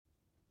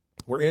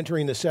We're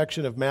entering the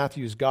section of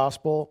Matthew's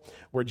gospel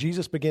where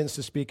Jesus begins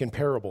to speak in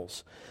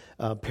parables.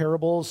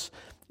 Parables,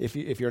 if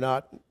you're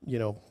not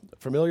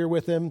familiar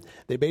with them,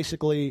 they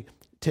basically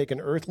take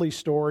an earthly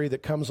story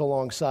that comes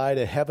alongside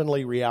a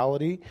heavenly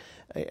reality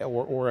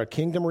or a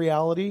kingdom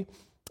reality.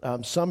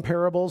 Some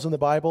parables in the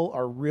Bible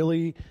are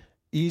really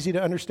easy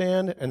to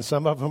understand, and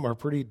some of them are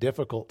pretty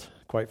difficult,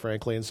 quite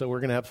frankly. And so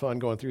we're going to have fun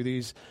going through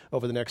these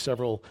over the next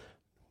several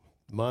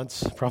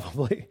months,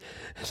 probably.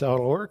 That's how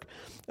it'll work.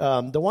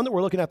 The one that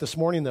we're looking at this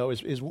morning, though,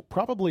 is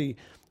probably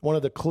one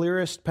of the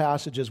clearest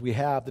passages we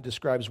have that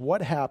describes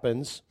what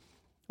happens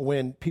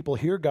when people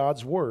hear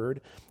God's word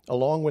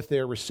along with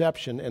their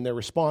reception and their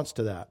response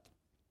to that.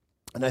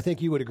 And I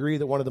think you would agree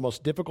that one of the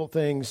most difficult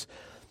things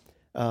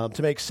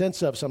to make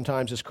sense of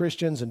sometimes as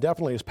Christians and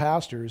definitely as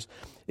pastors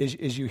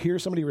is you hear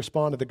somebody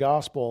respond to the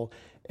gospel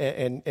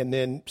and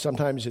then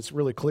sometimes it's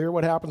really clear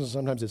what happens and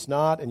sometimes it's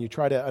not, and you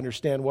try to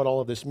understand what all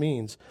of this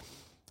means.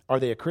 Are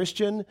they a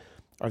Christian?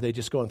 Are they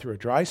just going through a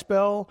dry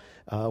spell?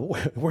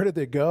 Where did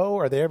they go?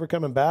 Are they ever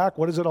coming back?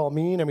 What does it all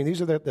mean? I mean,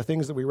 these are the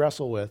things that we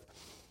wrestle with.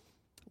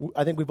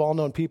 I think we've all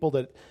known people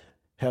that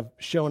have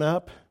shown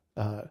up,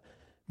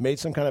 made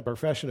some kind of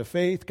profession of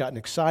faith, gotten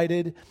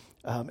excited,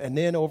 and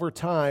then over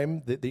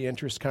time, the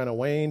interest kind of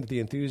waned, the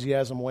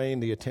enthusiasm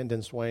waned, the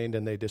attendance waned,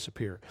 and they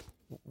disappear.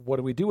 What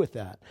do we do with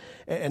that?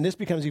 And this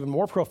becomes even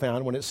more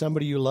profound when it's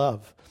somebody you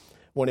love,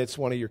 when it's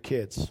one of your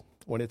kids,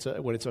 when it's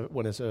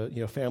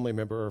a family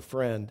member or a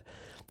friend,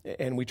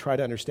 and we try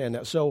to understand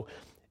that. So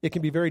it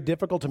can be very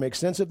difficult to make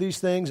sense of these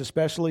things,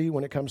 especially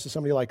when it comes to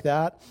somebody like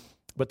that.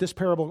 But this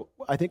parable,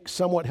 I think,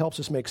 somewhat helps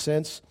us make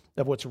sense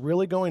of what's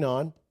really going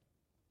on,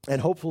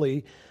 and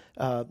hopefully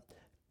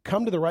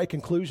come to the right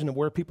conclusion of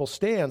where people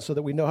stand so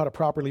that we know how to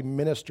properly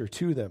minister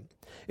to them.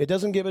 It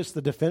doesn't give us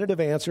the definitive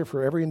answer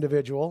for every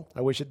individual.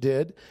 I wish it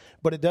did.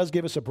 But it does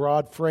give us a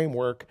broad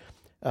framework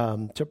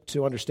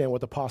to understand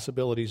what the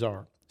possibilities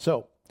are.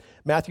 So,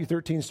 Matthew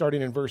 13,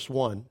 starting in verse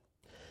 1.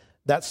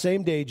 That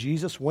same day,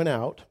 Jesus went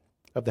out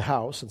of the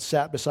house and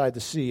sat beside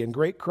the sea, and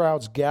great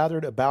crowds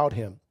gathered about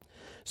him,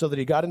 so that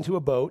he got into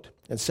a boat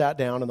and sat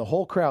down, and the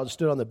whole crowd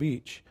stood on the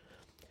beach.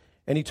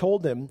 And he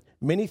told them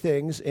many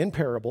things in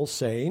parables,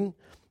 saying,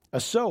 a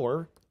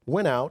sower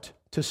went out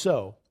to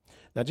sow.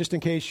 Now, just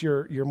in case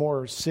you're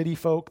more city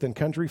folk than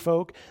country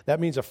folk, that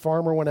means a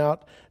farmer went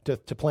out to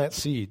plant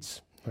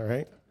seeds, all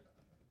right?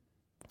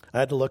 I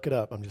had to look it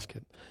up. I'm just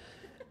kidding.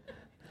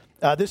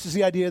 This is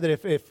the idea that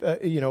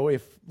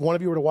if one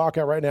of you were to walk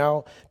out right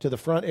now to the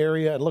front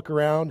area and look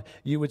around,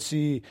 you would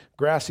see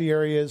grassy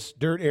areas,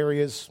 dirt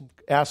areas,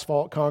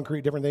 asphalt,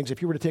 concrete, different things.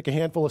 If you were to take a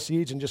handful of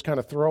seeds and just kind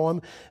of throw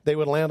them, they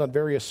would land on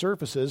various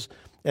surfaces,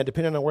 and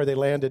depending on where they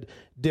landed,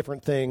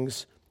 different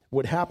things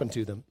would happen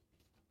to them.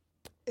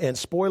 And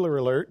spoiler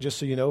alert, just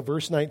so you know,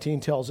 verse 19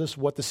 tells us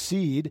what the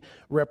seed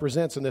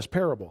represents in this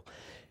parable.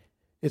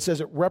 It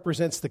says it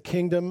represents the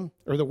kingdom,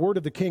 or the word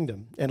of the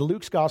kingdom. And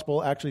Luke's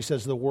gospel actually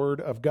says the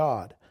word of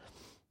God.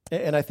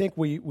 And I think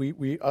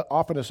we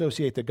often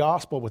associate the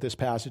gospel with this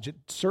passage. It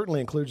certainly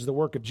includes the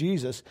work of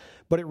Jesus,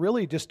 but it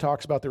really just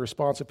talks about the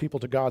response of people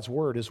to God's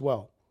word as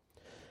well.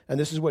 And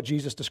this is what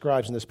Jesus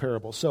describes in this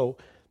parable. So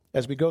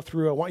as we go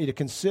through, I want you to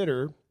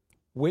consider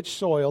which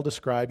soil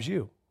describes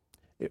you.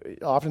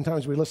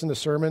 Oftentimes we listen to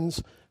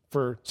sermons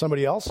for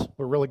somebody else.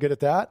 We're really good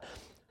at that.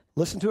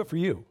 Listen to it for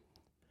you.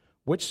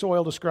 Which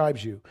soil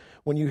describes you?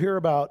 When you hear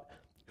about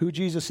who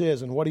Jesus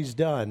is and what he's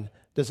done,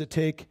 does it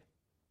take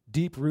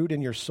deep root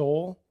in your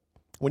soul?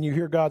 When you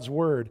hear God's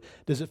word,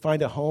 does it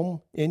find a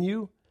home in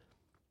you?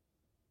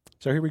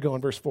 So here we go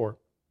in verse 4.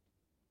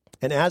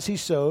 And as he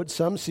sowed,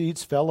 some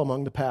seeds fell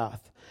among the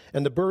path,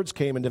 and the birds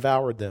came and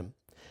devoured them.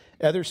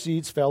 Other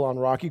seeds fell on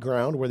rocky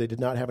ground where they did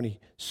not have any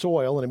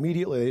soil, and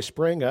immediately they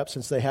sprang up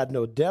since they had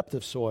no depth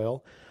of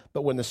soil.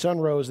 But when the sun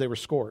rose, they were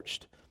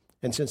scorched.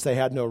 And since they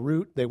had no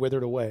root, they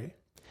withered away.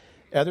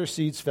 Other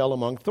seeds fell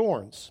among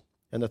thorns,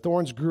 and the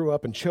thorns grew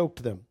up and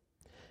choked them.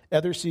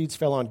 Other seeds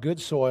fell on good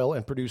soil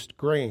and produced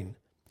grain,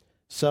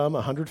 some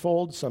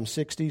 100-fold, some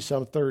 60,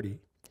 some 30.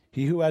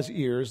 He who has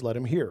ears, let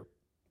him hear.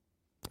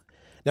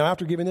 Now,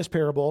 after giving this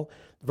parable,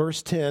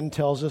 verse 10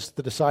 tells us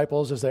the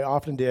disciples, as they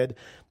often did,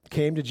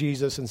 came to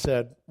Jesus and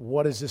said,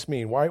 what does this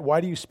mean?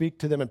 Why do you speak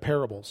to them in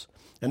parables?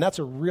 And that's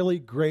a really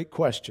great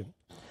question.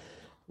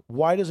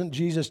 Why doesn't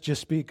Jesus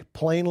just speak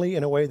plainly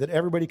in a way that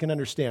everybody can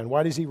understand?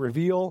 Why does he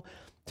reveal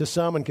to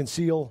some and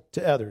conceal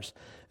to others?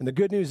 And the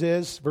good news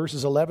is,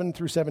 verses 11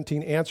 through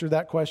 17 answer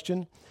that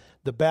question.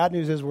 The bad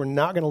news is we're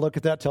not going to look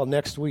at that till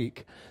next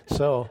week.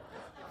 So,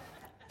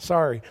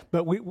 sorry.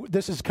 But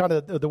this is kind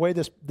of the way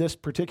this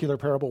particular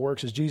parable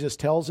works is Jesus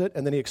tells it,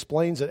 and then he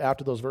explains it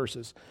after those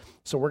verses.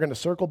 So we're going to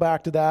circle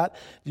back to that.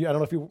 I don't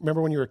know if you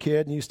remember when you were a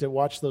kid and you used to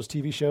watch those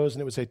TV shows,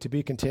 and it would say, to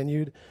be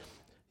continued.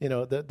 You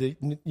know, the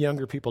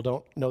younger people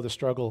don't know the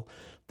struggle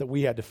that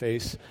we had to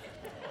face.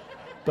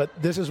 But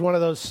this is one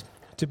of those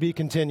to be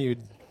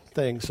continued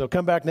things. So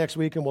come back next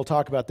week and we'll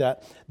talk about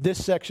that.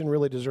 This section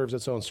really deserves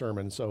its own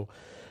sermon. So,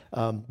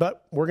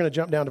 but we're going to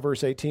jump down to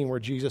verse 18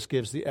 where Jesus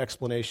gives the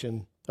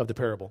explanation of the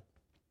parable.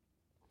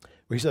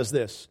 Where he says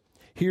this,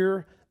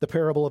 "Hear the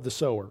parable of the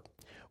sower.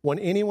 When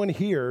anyone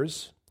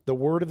hears the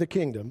word of the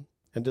kingdom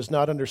and does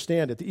not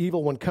understand it, the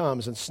evil one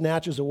comes and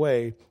snatches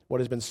away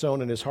what has been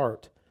sown in his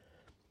heart.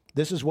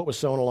 This is what was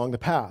sown along the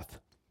path.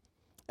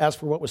 As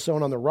for what was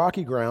sown on the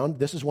rocky ground,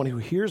 this is one who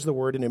hears the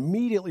word and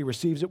immediately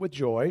receives it with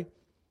joy,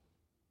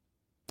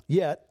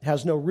 yet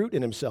has no root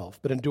in himself,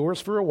 but endures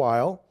for a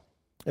while,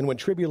 and when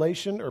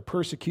tribulation or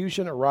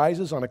persecution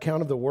arises on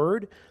account of the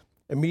word,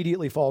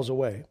 immediately falls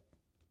away.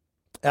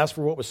 As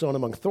for what was sown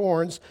among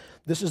thorns,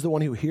 this is the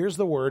one who hears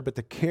the word, but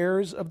the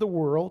cares of the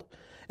world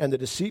and the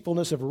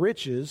deceitfulness of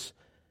riches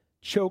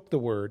choke the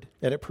word,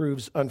 and it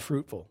proves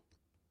unfruitful.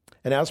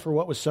 And as for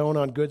what was sown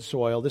on good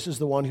soil, this is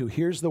the one who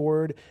hears the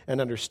word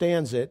and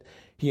understands it.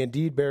 He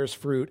indeed bears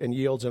fruit and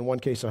yields in one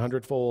case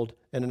 100-fold,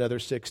 and another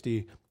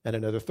 60, and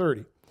another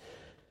 30.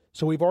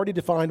 So we've already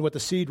defined what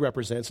the seed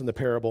represents in the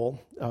parable.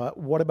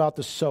 What about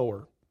the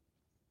sower?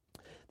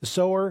 The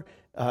sower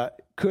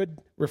could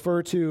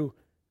refer to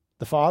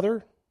the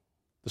Father,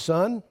 the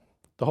Son,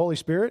 the Holy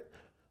Spirit,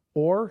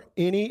 or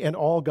any and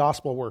all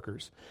gospel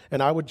workers.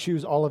 And I would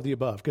choose all of the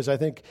above, because I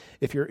think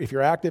if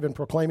you're active in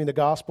proclaiming the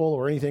gospel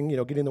or anything,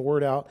 getting the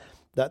word out,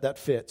 that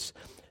fits.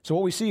 So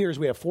what we see here is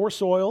we have 4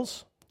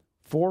 soils,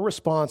 4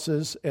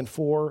 responses, and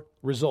 4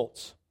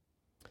 results.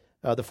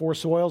 The 4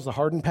 soils, the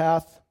hardened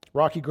path,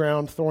 rocky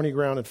ground, thorny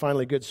ground, and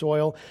finally good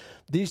soil.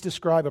 These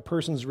describe a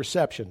person's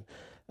reception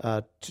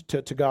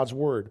to God's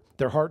word,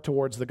 their heart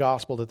towards the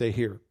gospel that they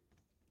hear.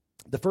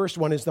 The first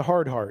one is the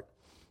hard heart,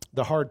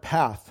 the hard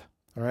path.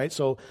 All right,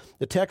 so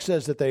the text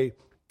says that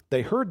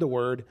they heard the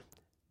word,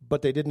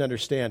 but they didn't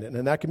understand it.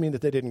 And that could mean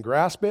that they didn't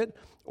grasp it,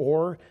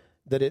 or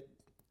that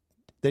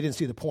they didn't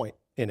see the point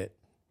in it.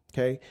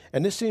 Okay,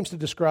 and this seems to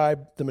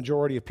describe the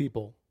majority of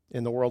people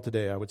in the world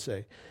today, I would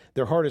say.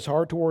 Their heart is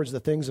hard towards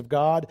the things of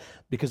God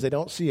because they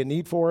don't see a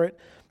need for it.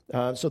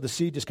 So the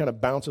seed just kind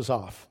of bounces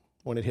off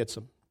when it hits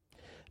them.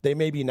 They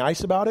may be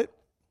nice about it.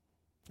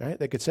 Right?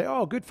 They could say,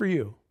 "Oh, good for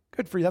you.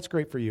 Good for you. That's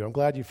great for you. I'm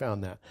glad you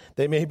found that."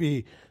 They may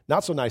be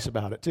not so nice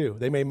about it too.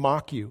 They may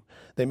mock you.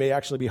 They may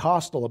actually be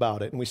hostile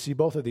about it. And we see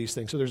both of these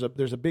things. So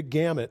there's a big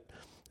gamut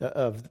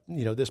of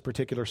this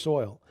particular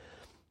soil.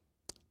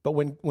 But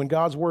when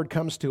God's word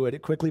comes to it,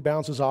 it quickly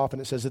bounces off,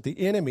 and it says that the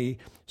enemy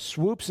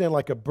swoops in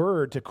like a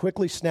bird to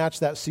quickly snatch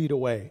that seed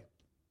away.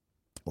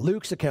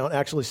 Luke's account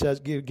actually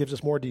gives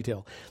us more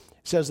detail.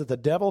 It says that the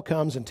devil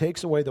comes and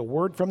takes away the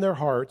word from their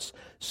hearts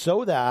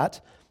so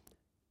that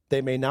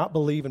they may not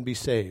believe and be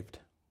saved.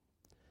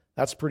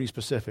 That's pretty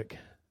specific.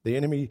 The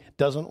enemy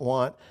doesn't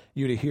want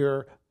you to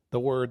hear the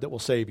word that will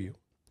save you.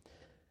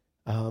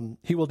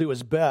 He will do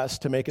his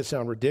best to make it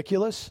sound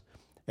ridiculous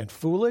and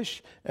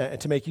foolish, and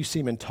to make you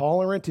seem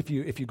intolerant if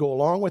you go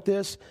along with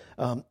this.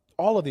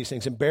 All of these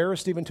things,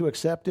 embarrassed even to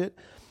accept it.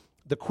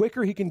 The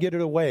quicker he can get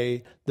it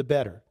away, the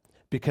better,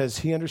 because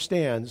he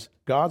understands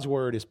God's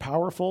word is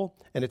powerful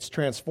and it's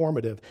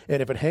transformative.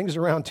 And if it hangs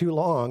around too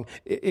long,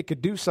 it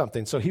could do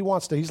something. So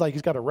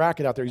he's got a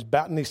racket out there. He's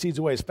batting these seeds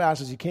away as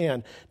fast as he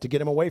can to get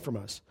them away from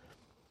us.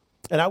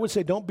 And I would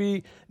say don't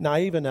be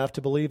naive enough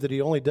to believe that he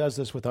only does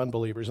this with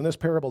unbelievers. In this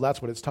parable,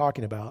 that's what it's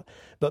talking about.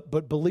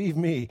 But believe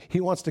me, he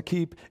wants to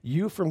keep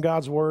you from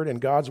God's word and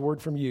God's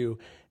word from you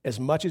as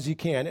much as he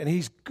can. And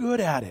he's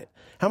good at it.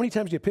 How many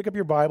times do you pick up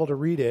your Bible to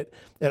read it,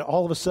 and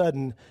all of a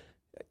sudden,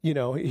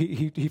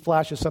 he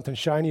flashes something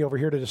shiny over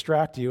here to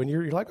distract you, and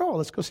you're like, "Oh,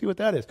 let's go see what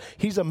that is."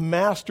 He's a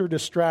master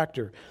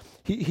distractor.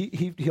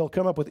 He'll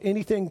come up with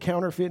anything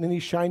counterfeit, any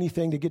shiny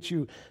thing to get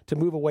you to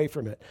move away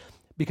from it.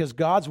 Because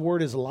God's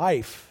word is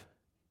life.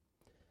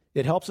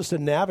 It helps us to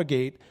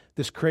navigate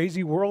this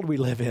crazy world we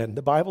live in.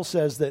 The Bible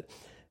says that,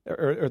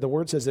 or the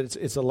word says that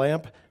it's a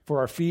lamp for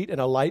our feet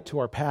and a light to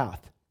our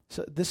path.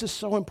 So this is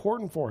so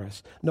important for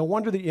us. No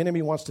wonder the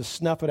enemy wants to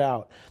snuff it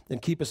out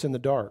and keep us in the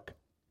dark.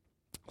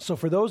 So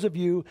for those of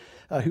you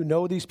who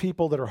know these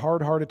people that are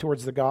hard-hearted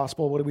towards the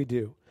gospel, what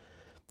do?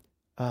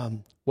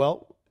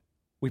 Well,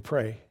 we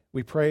pray.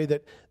 We pray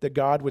that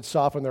God would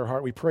soften their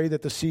heart. We pray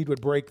that the seed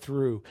would break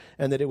through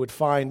and that it would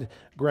find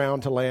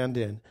ground to land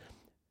in.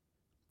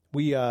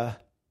 We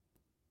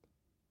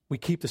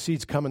keep the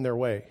seeds coming their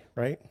way,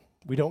 right?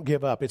 We don't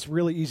give up. It's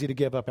really easy to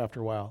give up after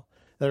a while.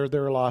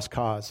 They're a lost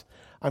cause.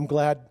 I'm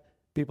glad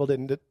people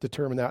didn't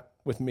determine that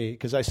with me,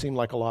 because I seemed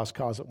like a lost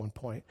cause at one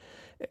point.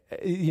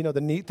 The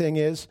neat thing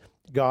is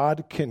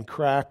God can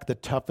crack the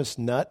toughest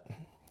nut.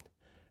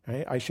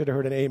 Right? I should have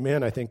heard an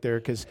amen, I think, there,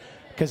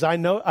 because I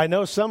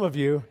know some of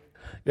you,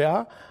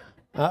 yeah?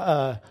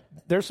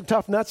 There's some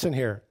tough nuts in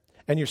here.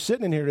 And you're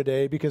sitting in here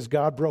today because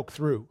God broke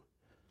through.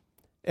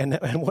 And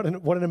what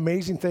an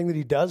amazing thing that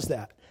he does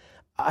that.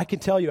 I can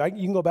tell you, you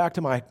can go back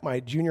to my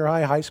junior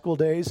high school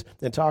days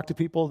and talk to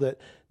people that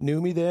knew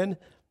me then,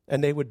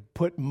 and they would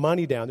put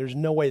money down. There's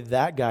no way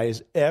that guy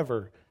is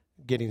ever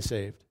getting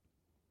saved.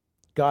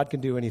 God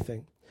can do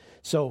anything.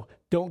 So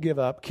don't give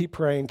up. Keep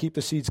praying. Keep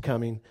the seeds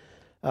coming.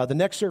 The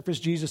next surface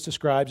Jesus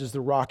describes is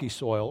the rocky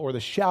soil, or the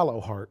shallow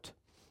heart.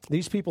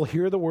 These people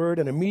hear the word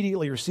and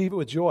immediately receive it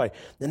with joy.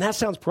 And that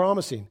sounds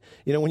promising.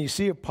 When you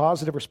see a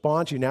positive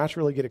response, you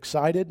naturally get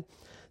excited.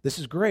 This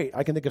is great.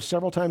 I can think of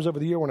several times over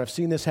the year when I've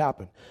seen this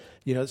happen.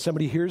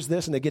 Somebody hears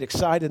this and they get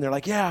excited and they're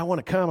like, yeah, I want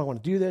to come. I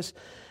want to do this.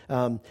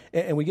 And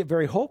we get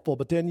very hopeful,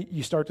 but then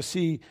you start to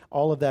see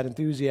all of that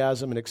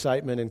enthusiasm and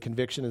excitement and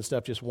conviction and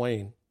stuff just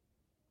wane.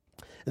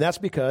 And that's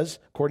because,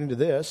 according to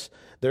this,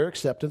 their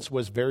acceptance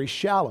was very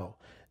shallow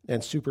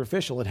and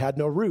superficial. It had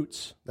no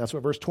roots. That's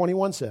what verse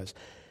 21 says.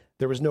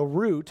 There was no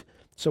root,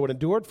 so it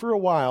endured for a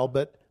while,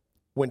 but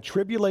when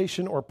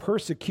tribulation or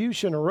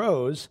persecution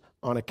arose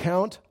on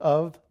account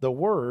of the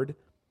word,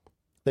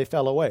 they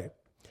fell away.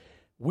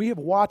 We have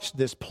watched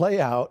this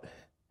play out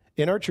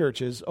in our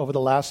churches over the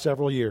last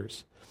several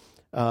years.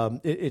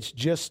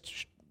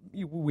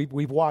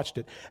 We've watched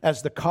it.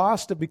 As the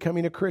cost of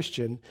becoming a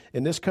Christian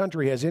in this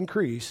country has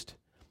increased,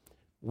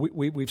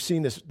 we've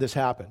seen this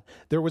happen.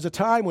 There was a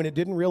time when it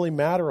didn't really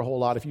matter a whole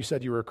lot if you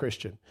said you were a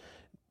Christian.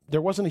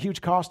 There wasn't a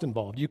huge cost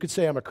involved. You could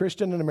say, I'm a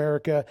Christian in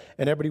America,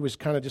 and everybody was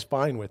kind of just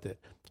fine with it,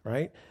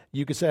 right?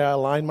 You could say, I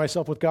align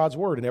myself with God's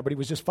word, and everybody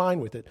was just fine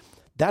with it.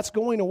 That's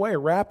going away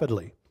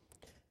rapidly.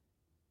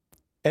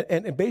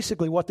 And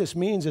basically what this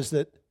means is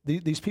that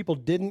these people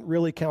didn't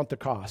really count the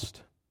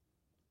cost.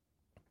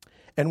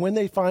 And when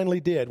they finally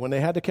did, when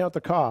they had to count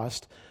the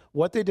cost,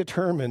 what they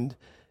determined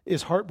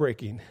is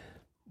heartbreaking.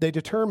 They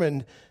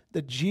determined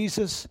that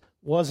Jesus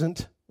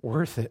wasn't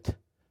worth it.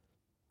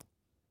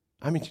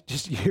 I mean,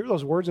 just you hear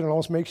those words and it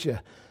almost makes you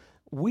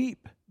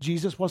weep.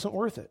 Jesus wasn't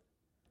worth it.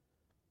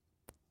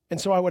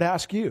 And so I would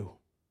ask you,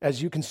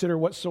 as you consider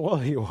what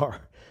soil you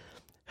are,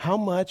 how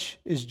much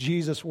is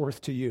Jesus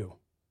worth to you?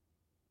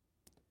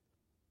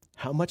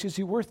 How much is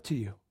he worth to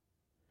you?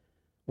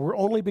 We're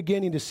only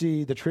beginning to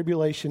see the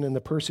tribulation and the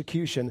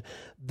persecution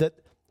that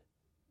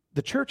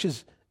the church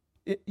is,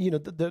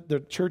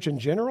 the church in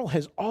general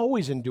has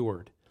always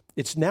endured.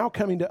 It's now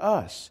coming to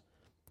us.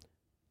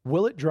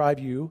 Will it drive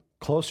you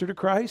closer to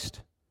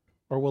Christ,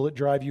 or will it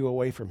drive you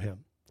away from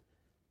him?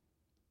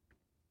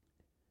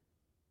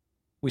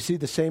 We see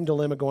the same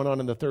dilemma going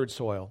on in the third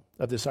soil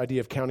of this idea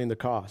of counting the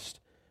cost.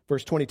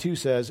 Verse 22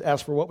 says,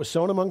 as for what was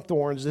sown among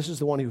thorns, this is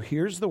the one who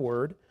hears the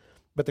word,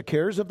 but the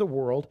cares of the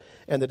world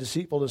and the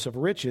deceitfulness of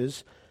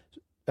riches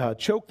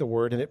choke the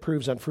word, and it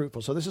proves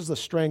unfruitful. So this is the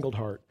strangled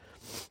heart.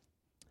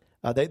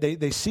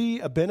 They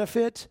see a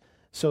benefit,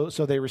 so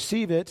they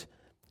receive it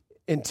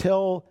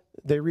until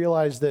they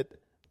realize that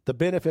the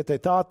benefit they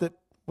thought that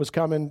was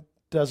coming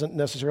doesn't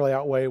necessarily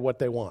outweigh what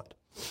they want.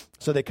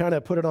 So they kind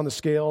of put it on the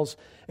scales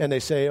and they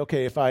say,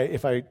 okay, if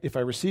I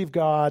receive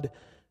God,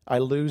 I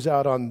lose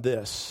out on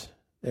this.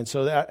 And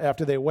so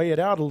after they weigh it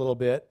out a little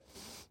bit,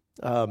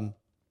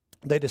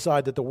 they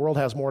decide that the world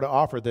has more to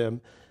offer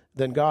them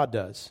than God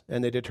does.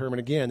 And they determine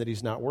again that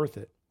he's not worth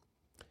it.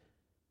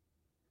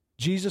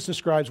 Jesus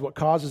describes what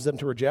causes them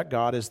to reject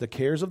God as the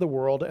cares of the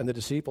world and the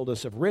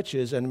deceitfulness of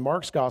riches, and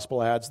Mark's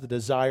gospel adds the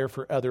desire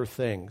for other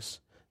things.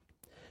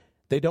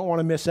 They don't want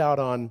to miss out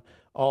on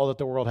all that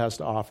the world has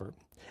to offer.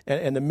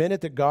 And the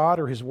minute that God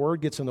or his word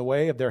gets in the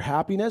way of their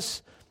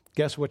happiness,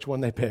 guess which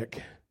one they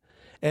pick?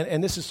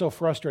 And this is so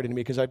frustrating to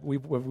me because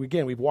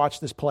we've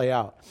watched this play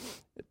out.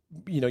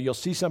 You'll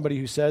see somebody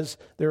who says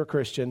they're a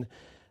Christian,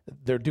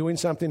 they're doing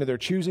something or they're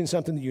choosing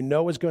something that you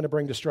know is going to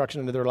bring destruction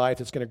into their life,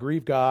 that's going to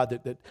grieve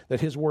God, that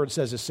his word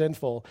says is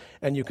sinful,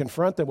 and you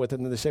confront them with it,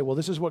 and they say, well,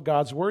 this is what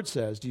God's word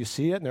says. Do you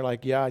see it? And they're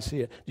like, yeah, I see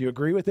it. Do you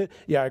agree with it?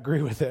 Yeah, I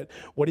agree with it.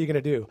 What are you going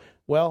to do?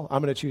 Well,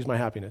 I'm going to choose my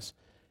happiness.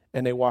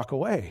 And they walk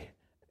away.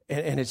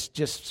 And it's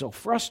just so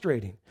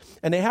frustrating.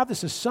 And they have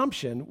this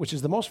assumption, which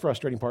is the most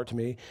frustrating part to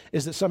me,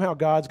 is that somehow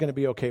God's going to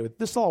be okay with it.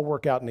 This will all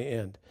work out in the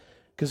end.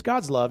 Because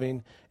God's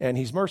loving, and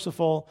he's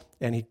merciful,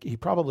 and he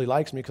probably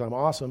likes me because I'm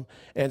awesome.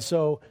 And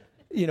so,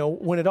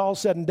 when it all's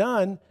said and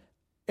done,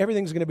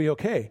 everything's going to be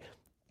okay.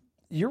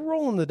 You're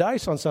rolling the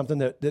dice on something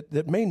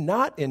that may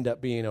not end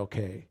up being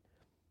okay.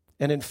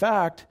 And in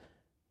fact,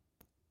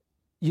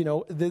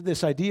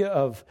 this idea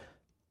of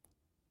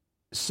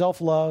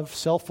self-love,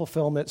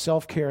 self-fulfillment,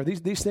 self-care,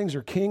 these things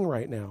are king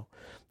right now.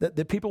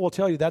 That people will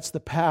tell you that's the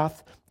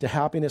path to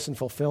happiness and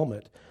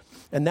fulfillment.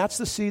 And that's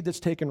the seed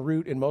that's taken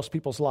root in most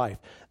people's life.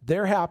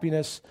 Their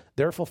happiness,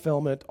 their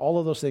fulfillment, all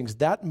of those things,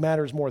 that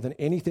matters more than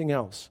anything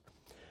else.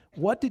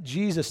 What did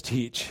Jesus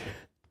teach?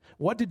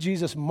 What did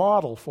Jesus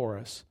model for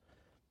us?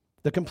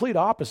 The complete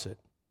opposite.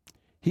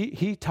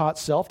 He taught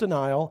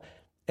self-denial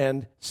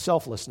and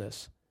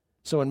selflessness.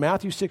 So in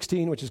Matthew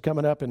 16, which is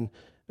coming up in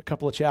a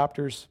couple of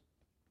chapters,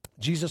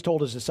 Jesus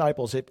told his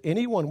disciples, if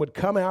anyone would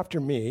come after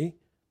me,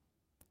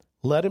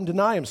 let him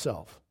deny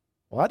himself.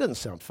 Well, that doesn't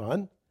sound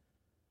fun,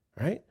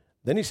 right?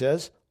 Then he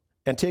says,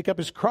 and take up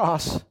his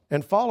cross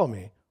and follow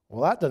me.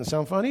 Well, that doesn't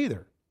sound fun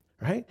either,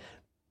 right?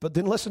 But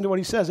then listen to what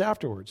he says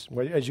afterwards,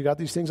 as you got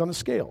these things on the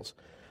scales.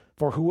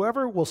 For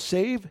whoever will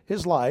save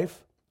his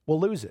life will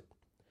lose it.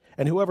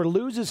 And whoever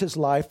loses his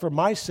life for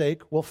my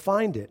sake will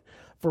find it.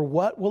 For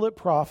what will it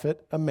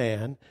profit a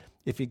man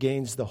if he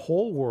gains the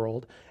whole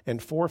world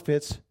and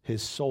forfeits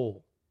his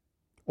soul?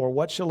 Or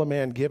what shall a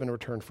man give in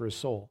return for his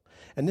soul?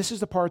 And this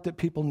is the part that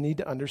people need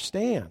to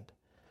understand.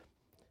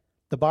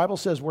 The Bible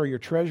says where your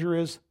treasure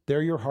is,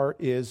 there your heart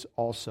is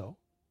also.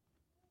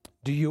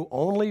 Do you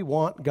only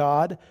want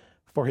God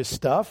for his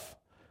stuff,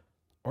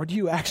 or do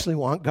you actually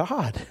want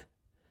God?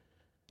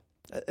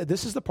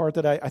 This is the part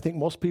that I think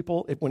most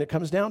people, when it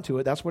comes down to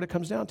it, that's what it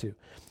comes down to.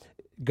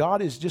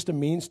 God is just a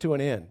means to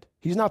an end.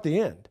 He's not the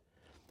end.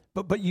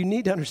 But you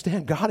need to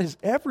understand, God is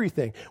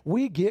everything.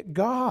 We get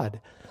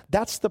God.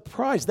 That's the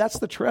prize. That's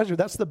the treasure.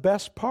 That's the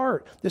best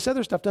part. This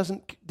other stuff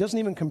doesn't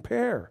even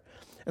compare.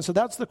 And so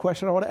that's the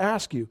question I want to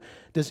ask you.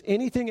 Does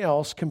anything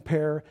else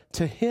compare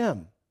to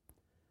him?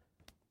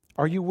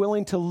 Are you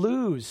willing to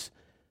lose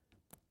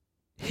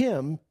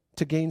him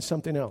to gain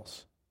something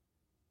else?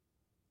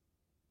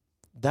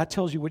 That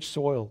tells you which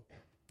soil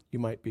you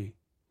might be.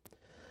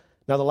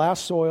 Now, the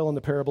last soil in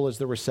the parable is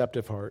the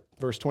receptive heart.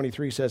 Verse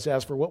 23 says,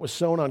 as for what was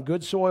sown on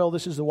good soil,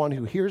 this is the one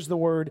who hears the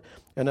word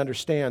and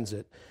understands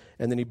it.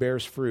 And then he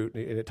bears fruit.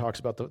 And it talks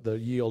about the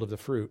yield of the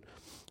fruit.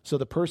 So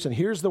the person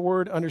hears the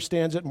word,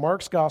 understands it.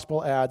 Mark's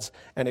gospel adds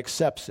and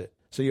accepts it.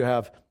 So you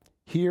have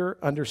hear,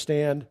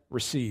 understand,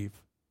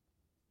 receive.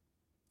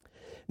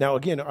 Now,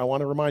 again, I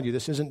want to remind you,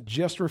 this isn't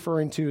just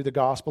referring to the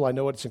gospel. I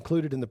know it's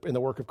included in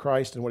the work of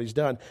Christ and what he's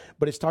done,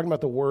 but it's talking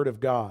about the word of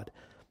God,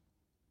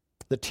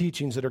 the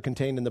teachings that are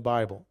contained in the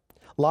Bible.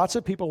 Lots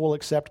of people will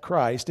accept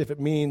Christ if it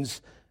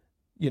means,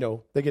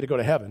 they get to go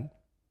to heaven,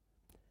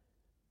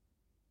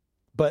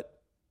 but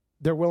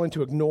they're willing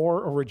to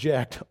ignore or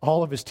reject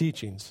all of his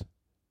teachings.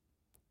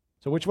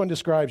 So which one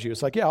describes you?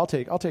 It's like, yeah, I'll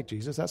take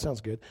Jesus. That sounds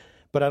good,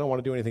 but I don't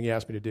want to do anything he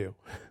asked me to do.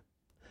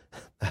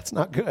 That's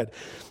not good.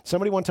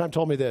 Somebody one time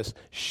told me this.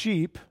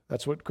 Sheep,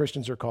 that's what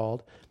Christians are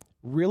called,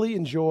 really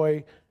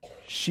enjoy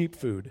sheep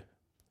food.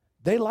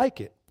 They like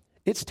it.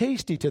 It's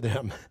tasty to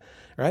them,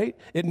 right?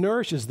 It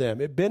nourishes them.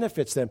 It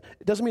benefits them.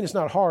 It doesn't mean it's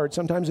not hard.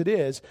 Sometimes it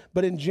is.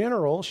 But in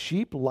general,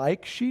 sheep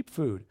like sheep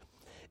food.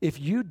 If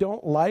you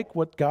don't like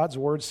what God's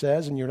word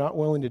says and you're not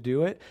willing to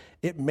do it,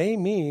 it may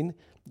mean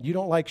you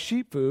don't like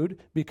sheep food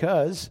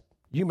because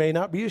you may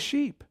not be a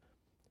sheep.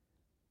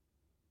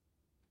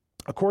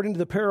 According to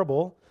the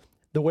parable,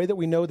 the way that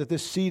we know that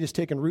this seed has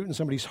taken root in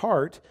somebody's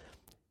heart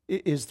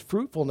is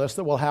fruitfulness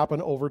that will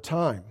happen over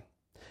time.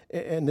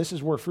 And this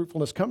is where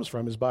fruitfulness comes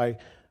from, is by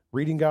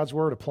reading God's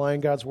word,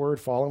 applying God's word,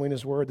 following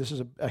his word. This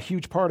is a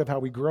huge part of how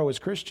we grow as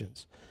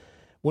Christians.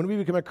 When we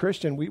become a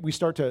Christian,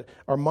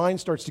 our mind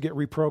starts to get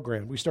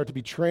reprogrammed. We start to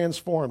be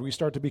transformed. We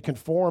start to be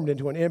conformed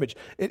into an image.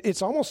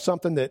 It's almost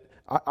something that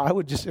I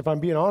would just, if I'm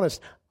being honest,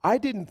 I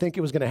didn't think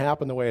it was going to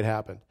happen the way it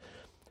happened.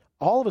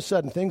 All of a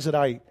sudden, things that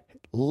I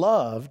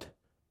loved,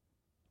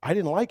 I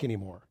didn't like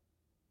anymore.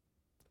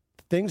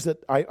 Things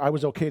that I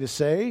was okay to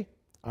say,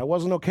 I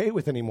wasn't okay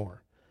with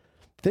anymore.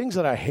 Things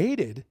that I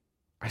hated,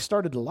 I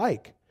started to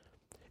like.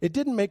 It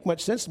didn't make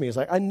much sense to me. It's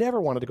like I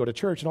never wanted to go to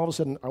church, and all of a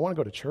sudden, I want to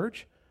go to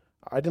church.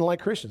 I didn't like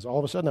Christians. All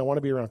of a sudden, I want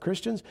to be around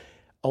Christians.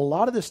 A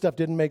lot of this stuff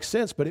didn't make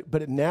sense, but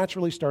it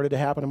naturally started to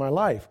happen in my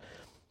life.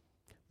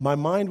 My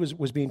mind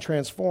was being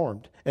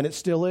transformed, and it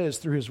still is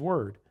through his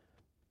word.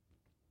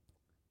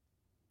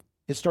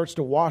 It starts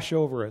to wash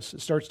over us.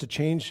 It starts to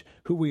change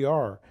who we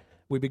are.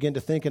 We begin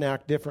to think and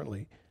act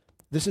differently.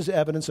 This is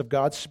evidence of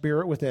God's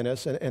Spirit within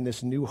us and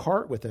this new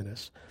heart within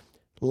us.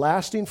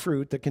 Lasting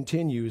fruit that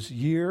continues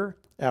year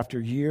after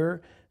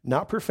year,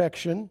 not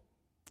perfection,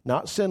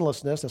 not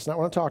sinlessness, that's not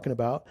what I'm talking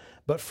about,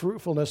 but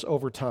fruitfulness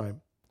over time.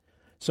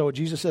 So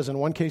Jesus says in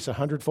one case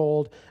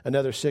 100-fold,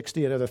 another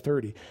 60, another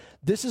 30.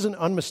 This is an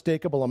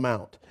unmistakable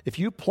amount. If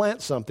you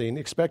plant something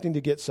expecting to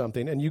get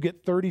something and you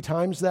get 30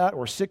 times that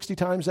or 60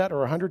 times that or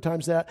 100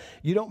 times that,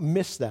 you don't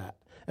miss that.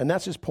 And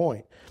that's his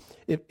point.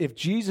 If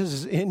Jesus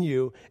is in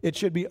you, it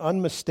should be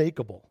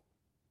unmistakable.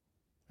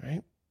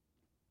 Right?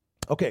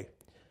 Okay,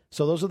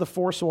 so those are the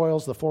 4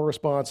 soils, the 4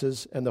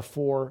 responses, and the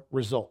 4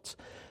 results.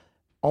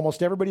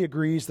 Almost everybody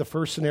agrees the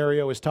first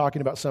scenario is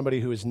talking about somebody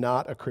who is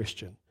not a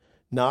Christian,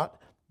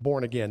 not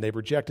born again. They've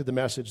rejected the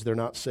message. They're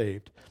not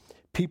saved.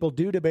 People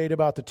do debate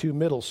about the 2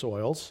 middle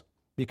soils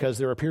because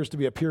there appears to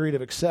be a period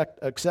of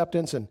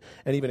acceptance and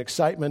even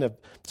excitement of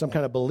some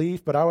kind of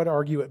belief. But I would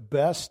argue at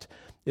best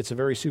it's a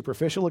very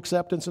superficial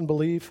acceptance and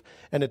belief,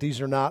 and that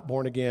these are not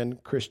born again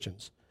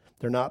Christians.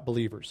 They're not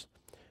believers.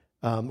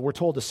 We're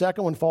told the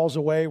second one falls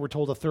away. We're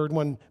told the third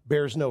one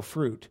bears no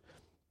fruit.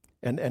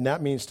 And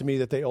that means to me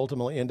that they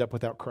ultimately end up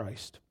without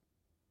Christ.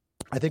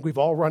 I think we've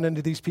all run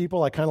into these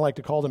people. I kind of like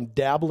to call them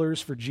dabblers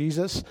for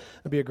Jesus.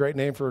 That'd be a great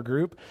name for a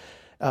group.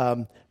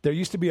 There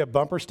used to be a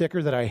bumper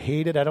sticker that I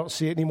hated. I don't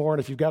see it anymore. And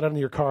if you've got it in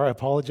your car, I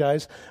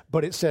apologize.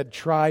 But it said,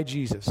 try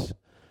Jesus.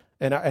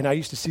 And I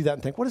used to see that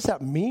and think, what does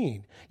that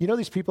mean? You know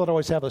these people that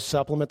always have a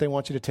supplement they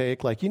want you to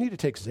take? Like, you need to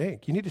take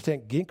zinc. You need to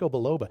take ginkgo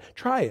biloba.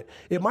 Try it.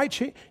 It might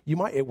change.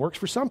 It works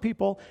for some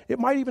people. It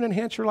might even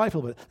enhance your life a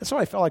little bit. That's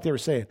what I felt like they were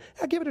saying.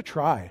 Yeah, give it a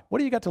try. What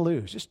do you got to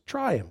lose? Just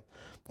try them.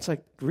 It's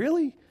like,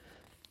 really?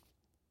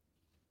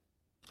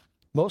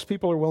 Most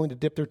people are willing to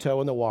dip their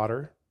toe in the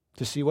water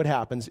to see what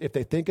happens if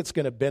they think it's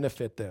going to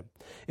benefit them,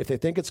 if they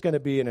think it's going to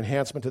be an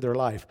enhancement to their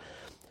life.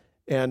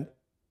 And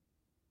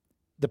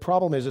the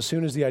problem is, as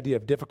soon as the idea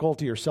of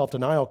difficulty or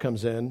self-denial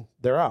comes in,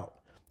 they're out.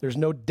 There's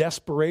no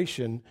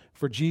desperation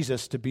for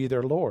Jesus to be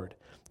their Lord.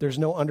 There's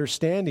no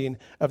understanding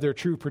of their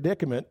true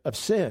predicament of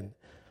sin.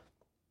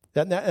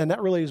 And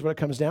that really is what it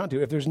comes down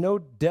to. If there's no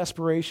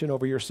desperation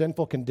over your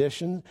sinful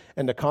condition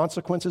and the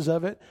consequences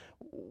of it,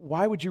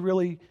 why would you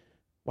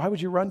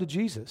run to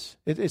Jesus?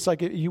 It's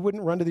like you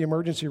wouldn't run to the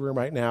emergency room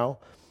right now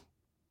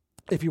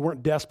if you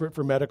weren't desperate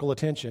for medical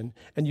attention,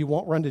 and you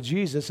won't run to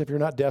Jesus if you're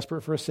not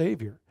desperate for a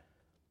Savior.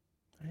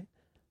 Right?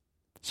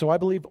 So I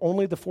believe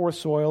only the fourth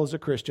soil is a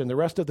Christian. The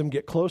rest of them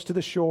get close to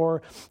the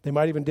shore. They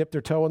might even dip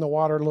their toe in the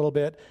water a little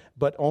bit,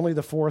 but only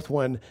the fourth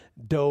one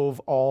dove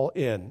all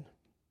in.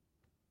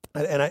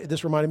 And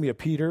this reminded me of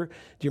Peter.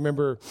 Do you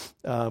remember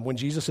when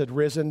Jesus had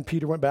risen,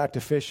 Peter went back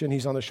to fishing.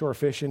 He's on the shore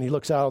fishing. He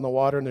looks out on the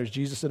water, and there's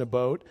Jesus in a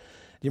boat. Do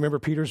you remember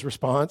Peter's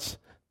response?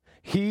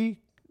 He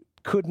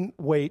couldn't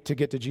wait to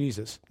get to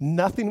Jesus.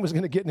 Nothing was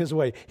going to get in his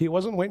way. He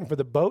wasn't waiting for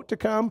the boat to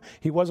come.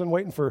 He wasn't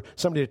waiting for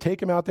somebody to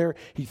take him out there.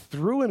 He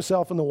threw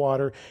himself in the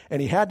water, and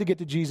he had to get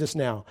to Jesus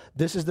now.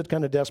 This is the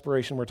kind of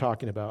desperation we're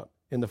talking about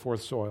in the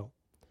fourth soil.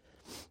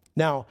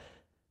 Now,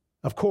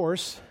 of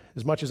course,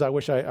 as much as I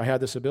wish I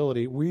had this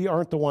ability, we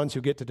aren't the ones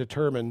who get to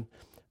determine,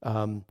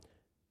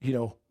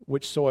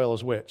 which soil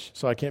is which.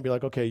 So I can't be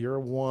like, okay, you're a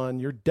 1,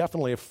 you're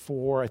definitely a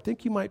 4. I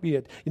think you might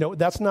be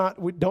that's not,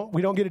 we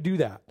don't get to do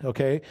that,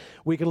 okay?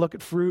 We can look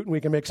at fruit and we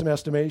can make some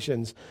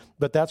estimations,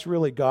 but that's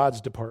really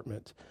God's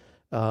department.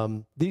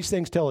 These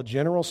things tell a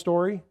general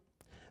story.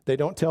 They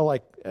don't tell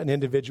like an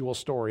individual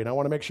story, and I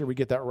want to make sure we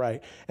get that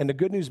right. And the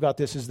good news about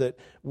this is that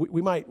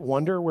we might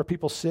wonder where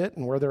people sit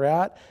and where they're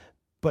at,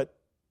 but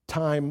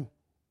time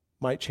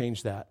might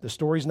change that. The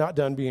story's not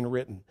done being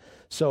written.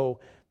 So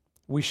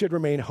we should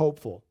remain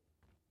hopeful.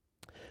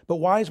 But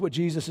why is what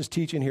Jesus is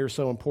teaching here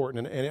so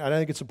important? And I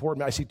think it's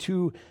important. I see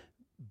 2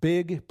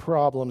 big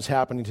problems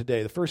happening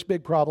today. The first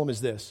big problem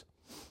is this.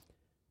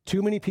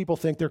 Too many people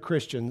think they're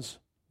Christians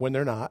when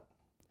they're not.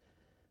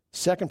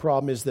 Second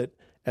problem is that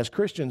as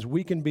Christians,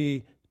 we can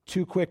be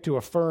too quick to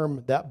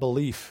affirm that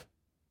belief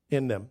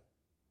in them.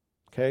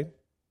 Okay?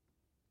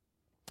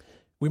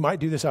 We might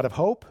do this out of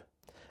hope.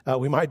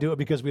 We might do it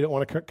because we don't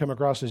want to come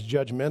across as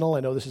judgmental.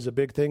 I know this is a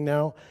big thing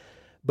now.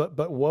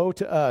 But woe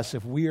to us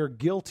if we are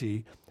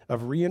guilty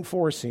of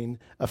reinforcing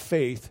a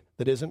faith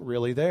that isn't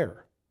really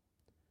there.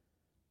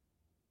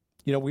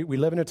 We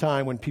live in a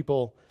time when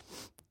people,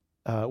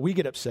 we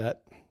get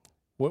upset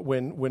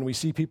when we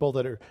see people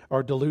that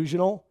are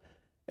delusional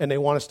and they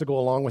want us to go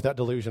along with that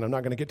delusion. I'm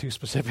not going to get too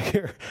specific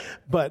here,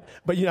 but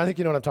I think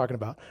you know what I'm talking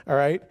about, all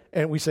right?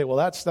 And we say, well,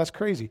 that's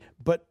crazy.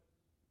 But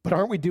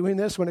aren't we doing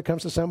this when it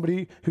comes to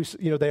somebody who,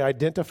 they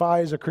identify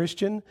as a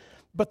Christian,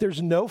 but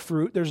there's no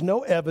fruit, there's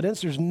no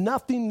evidence, there's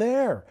nothing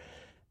there,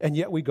 and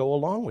yet we go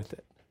along with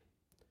it.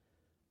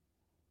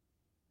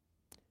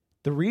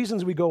 The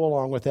reasons we go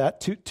along with that,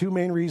 two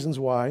main reasons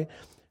why.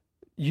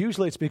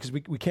 Usually it's because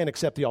we can't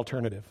accept the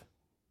alternative.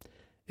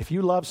 If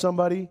you love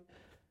somebody,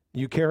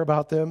 you care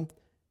about them,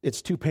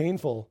 it's too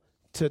painful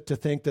to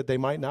think that they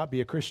might not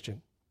be a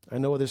Christian. I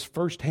know this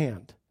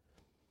firsthand.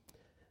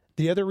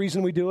 The other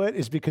reason we do it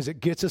is because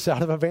it gets us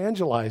out of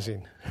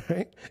evangelizing,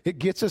 right? It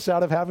gets us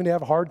out of having to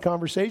have hard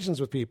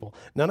conversations with people.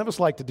 None of us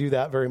like to do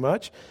that very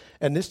much.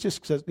 And this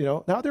just says,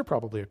 now they're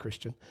probably a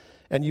Christian.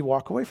 And you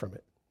walk away from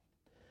it.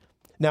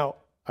 Now,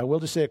 I will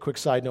just say a quick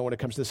side note when it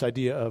comes to this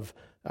idea of,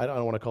 I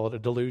don't want to call it a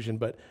delusion,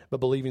 but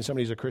believing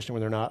somebody's a Christian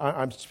when they're not.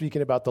 I'm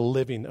speaking about the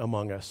living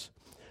among us.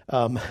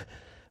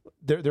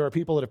 There are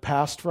people that have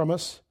passed from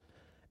us,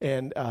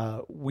 and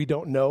we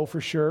don't know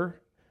for sure.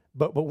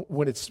 But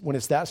when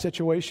it's that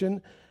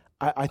situation,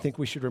 I think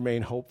we should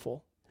remain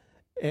hopeful,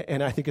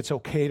 and I think it's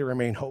okay to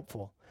remain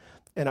hopeful.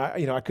 And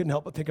I couldn't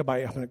help but think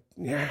about I'm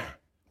going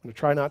to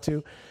try not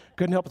to.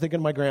 Couldn't help but think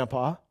of my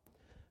grandpa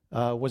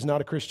was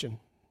not a Christian,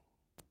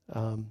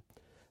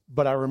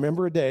 but I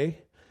remember a day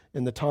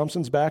in the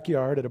Thompsons'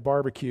 backyard at a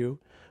barbecue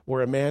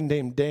where a man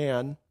named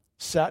Dan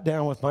sat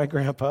down with my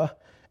grandpa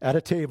at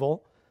a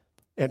table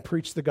and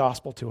preached the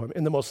gospel to him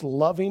in the most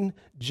loving,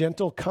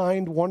 gentle,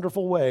 kind,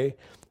 wonderful way.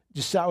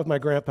 Just sat with my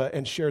grandpa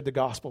and shared the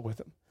gospel with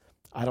him.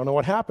 I don't know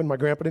what happened. My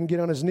grandpa didn't get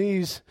on his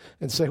knees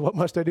and say, what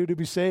must I do to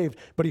be saved?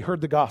 But he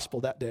heard the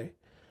gospel that day.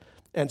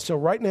 And so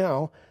right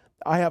now,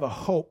 I have a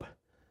hope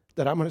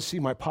that I'm going to see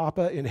my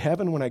papa in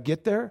heaven when I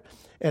get there,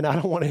 and I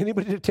don't want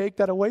anybody to take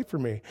that away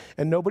from me,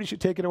 and nobody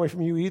should take it away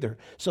from you either.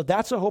 So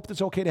that's a hope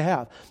that's okay to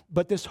have.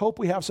 But this hope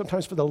we have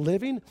sometimes for the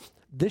living,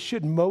 this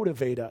should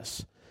motivate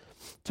us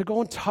to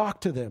go and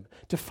talk to them,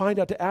 to find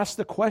out, to ask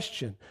the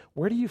question,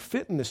 where do you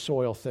fit in this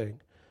soil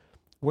thing?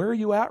 Where are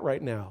you at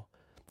right now?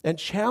 And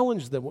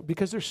challenge them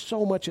because there's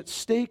so much at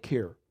stake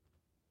here.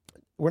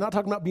 We're not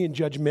talking about being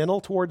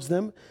judgmental towards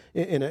them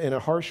in a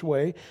harsh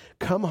way.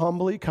 Come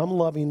humbly, come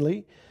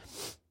lovingly,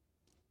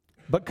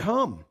 but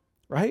come,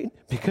 right?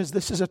 Because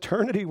this is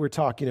eternity we're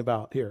talking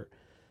about here.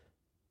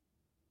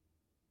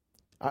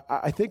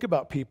 I think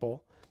about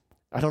people.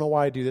 I don't know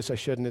why I do this. I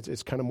shouldn't.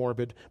 It's kind of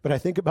morbid. But I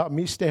think about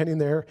me standing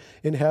there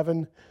in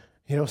heaven,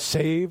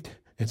 saved.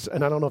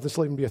 And I don't know if this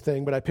will even be a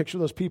thing, but I picture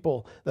those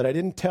people that I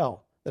didn't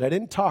tell, that I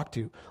didn't talk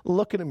to,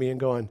 looking at me and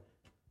going,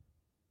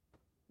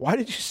 Why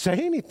did you say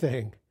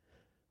anything?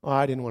 Oh,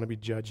 I didn't want to be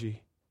judgy.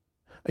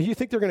 You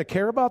think they're going to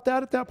care about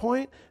that at that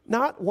point?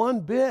 Not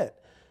one bit.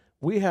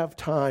 We have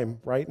time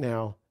right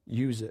now.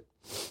 Use it.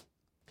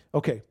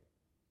 Okay.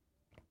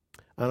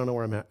 I don't know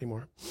where I'm at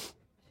anymore.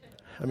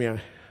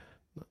 When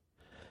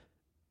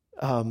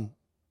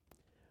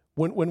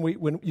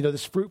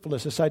this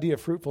fruitfulness, this idea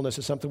of fruitfulness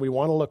is something we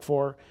want to look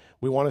for,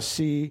 we want to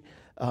see.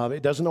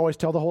 It doesn't always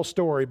tell the whole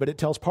story, but it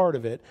tells part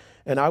of it.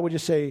 And I would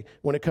just say,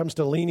 when it comes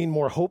to leaning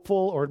more hopeful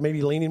or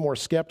maybe leaning more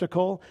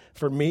skeptical,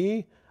 for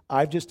me,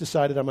 I've just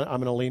decided I'm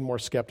going to lean more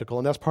skeptical,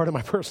 and that's part of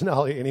my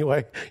personality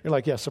anyway. You're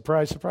like, yeah,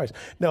 surprise, surprise.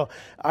 No,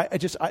 I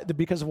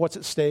because of what's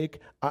at stake,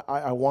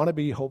 I want to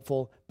be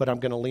hopeful, but I'm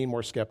going to lean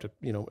more skeptical,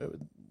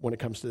 when it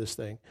comes to this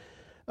thing.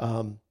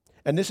 And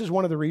this is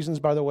one of the reasons,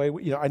 by the way,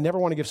 I never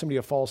want to give somebody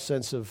a false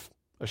sense of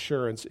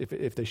assurance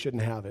if they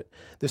shouldn't have it.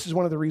 This is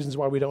one of the reasons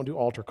why we don't do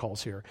altar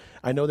calls here.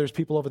 I know there's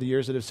people over the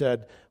years that have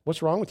said,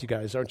 "What's wrong with you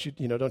guys? Don't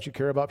you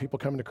care about people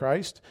coming to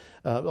Christ?"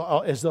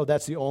 As though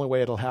that's the only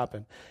way it'll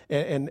happen.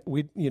 And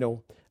we,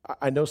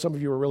 I know some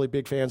of you are really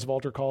big fans of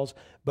altar calls,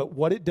 but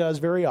what it does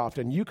very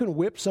often, you can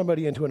whip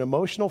somebody into an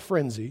emotional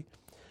frenzy.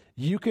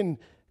 You can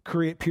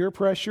create peer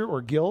pressure or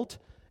guilt,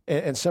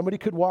 and somebody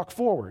could walk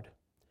forward.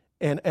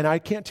 And I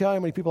can't tell you how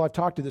many people I've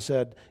talked to that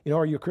said,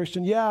 are you a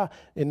Christian? Yeah,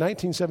 in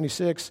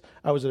 1976,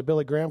 I was at a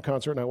Billy Graham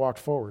concert and I walked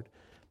forward.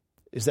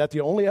 Is that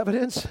the only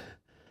evidence?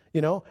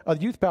 A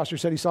youth pastor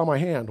said he saw my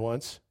hand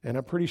once, and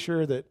I'm pretty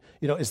sure that,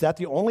 is that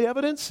the only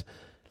evidence?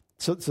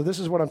 So this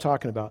is what I'm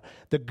talking about.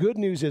 The good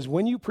news is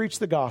when you preach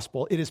the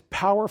gospel, it is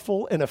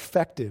powerful and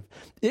effective.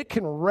 It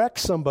can wreck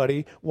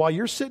somebody while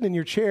you're sitting in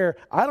your chair.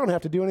 I don't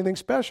have to do anything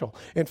special.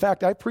 In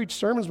fact, I preached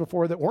sermons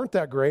before that weren't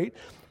that great,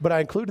 but I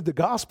included the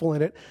gospel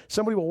in it.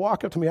 Somebody will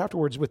walk up to me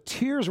afterwards with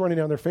tears running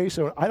down their face,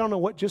 and I don't know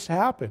what just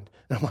happened.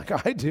 And I'm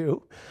like, I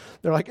do.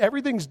 They're like,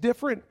 everything's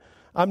different.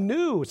 I'm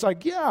new. It's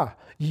like, yeah,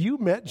 you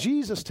met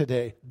Jesus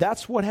today.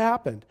 That's what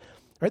happened.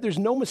 Right? There's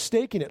no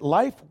mistaking it.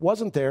 Life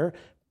wasn't there.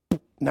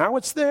 Now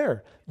it's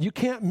there. You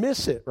can't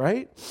miss it,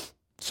 right?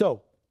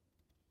 So,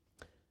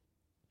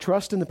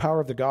 trust in the power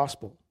of the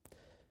gospel.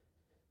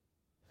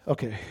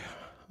 Okay,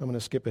 I'm going to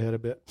skip ahead a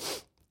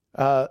bit.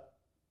 I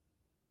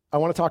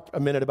want to talk a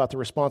minute about the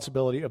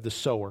responsibility of the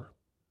sower.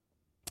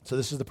 So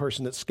this is the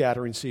person that's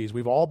scattering seeds.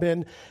 We've all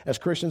been, as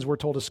Christians, we're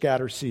told to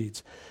scatter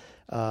seeds.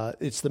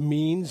 It's the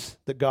means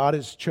that God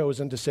has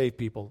chosen to save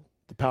people,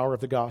 the power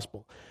of the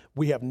gospel.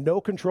 We have no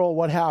control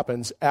what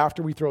happens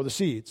after we throw the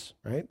seeds,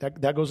 right?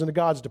 That goes into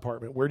God's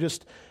department. We're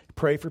just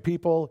pray for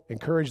people,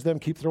 encourage them,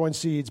 keep throwing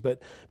seeds,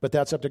 but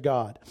that's up to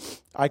God.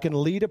 I can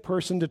lead a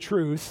person to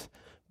truth,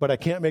 but I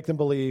can't make them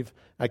believe.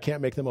 I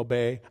can't make them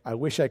obey. I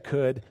wish I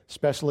could,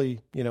 especially,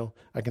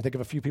 I can think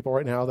of a few people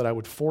right now that I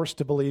would force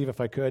to believe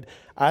if I could.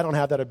 I don't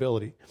have that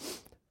ability.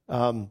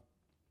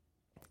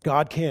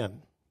 God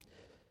can.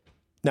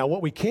 Now,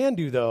 what we can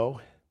do, though,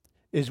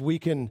 is we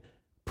can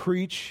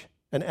preach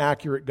an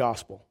accurate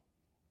gospel.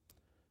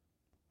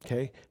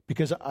 Okay?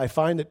 Because I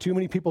find that too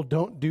many people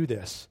don't do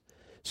this.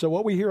 So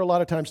what we hear a lot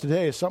of times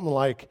today is something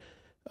like,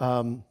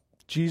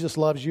 Jesus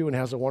loves you and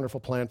has a wonderful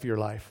plan for your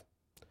life.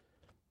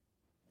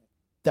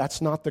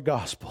 That's not the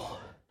gospel.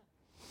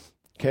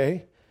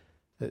 Okay?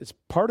 It's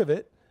part of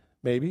it,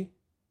 maybe,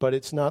 but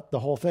it's not the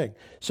whole thing.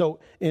 So,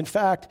 in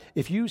fact,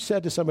 if you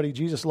said to somebody,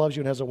 Jesus loves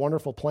you and has a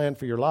wonderful plan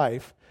for your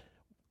life,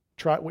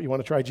 you want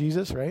to try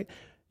Jesus, right?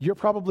 You're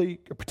probably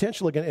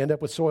potentially going to end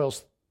up with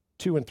soils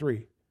 2 and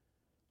 3.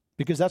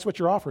 Because that's what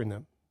you're offering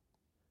them.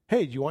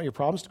 Hey, do you want your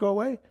problems to go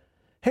away?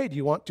 Hey, do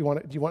you want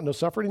no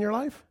suffering in your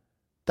life?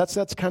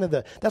 That's kind of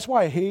that's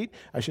why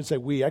I can say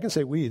we.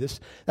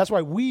 That's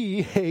why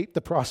we hate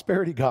the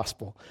prosperity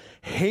gospel.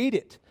 Hate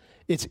it.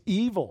 It's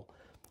evil.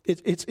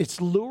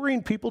 It's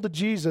luring people to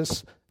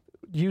Jesus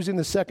using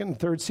the second and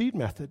third seed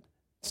method.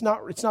 It's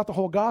not the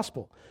whole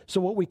gospel.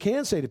 So what we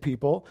can say to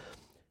people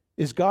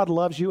is God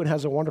loves you and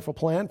has a wonderful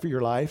plan for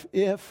your life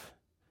if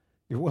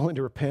you're willing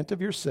to repent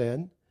of your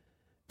sin,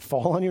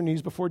 fall on your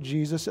knees before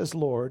Jesus as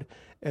Lord,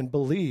 and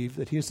believe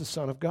that he is the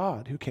Son of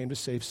God who came to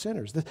save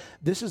sinners.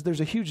 There's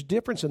a huge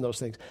difference in those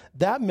things.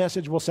 That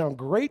message will sound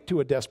great to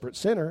a desperate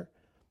sinner.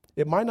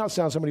 It might not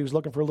sound somebody who's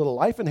looking for a little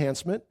life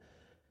enhancement,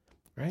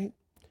 right?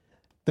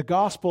 The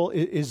gospel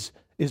is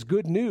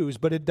good news,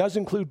 but it does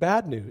include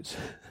bad news.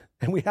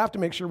 And we have to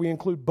make sure we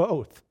include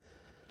both.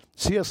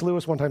 C.S.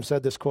 Lewis one time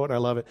said this quote, and I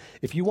love it.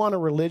 If you want a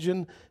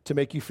religion to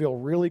make you feel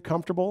really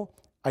comfortable,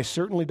 I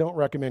certainly don't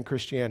recommend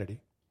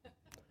Christianity.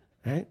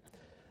 Right?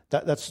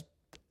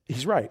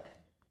 He's right.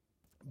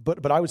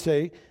 But I would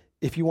say,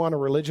 if you want a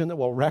religion that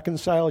will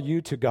reconcile you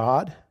to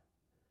God,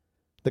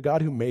 the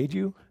God who made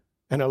you,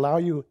 and allow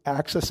you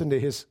access into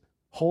his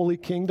holy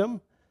kingdom,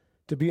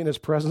 to be in his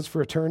presence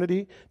for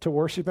eternity, to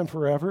worship him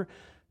forever,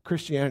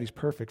 Christianity is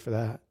perfect for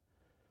that.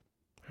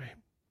 Right.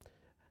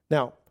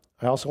 Now,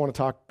 I also want to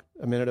talk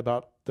a minute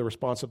about the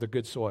response of the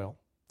good soil.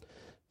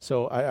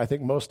 So I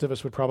think most of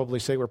us would probably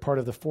say we're part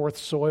of the fourth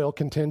soil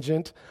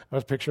contingent. I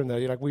was picturing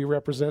that, we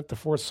represent the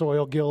fourth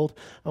soil guild.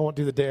 I won't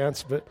do the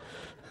dance, but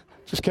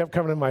just kept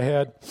coming in my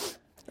head.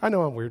 I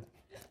know I'm weird.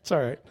 It's all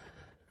right.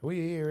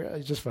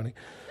 It's just funny.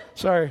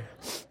 Sorry.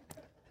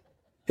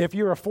 If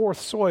you're a fourth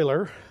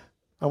soiler,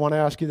 I want to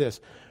ask you this.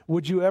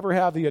 Would you ever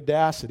have the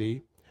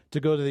audacity to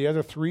go to the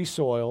other three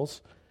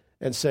soils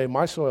and say,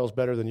 my soil's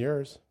better than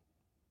yours?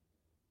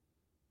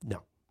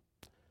 No.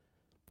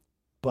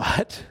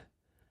 But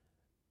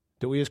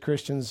do we as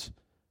Christians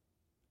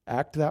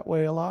act that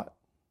way a lot?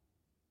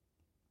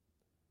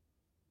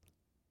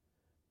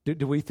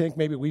 Do we think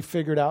maybe we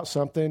figured out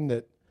something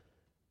that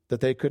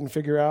they couldn't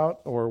figure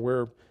out, or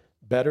we're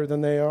better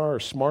than they are or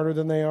smarter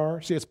than they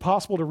are? See, it's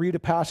possible to read a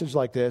passage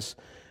like this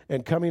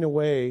and come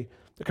away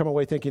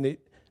thinking that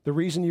the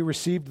reason you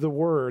received the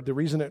word, the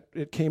reason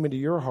it came into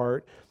your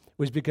heart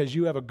was because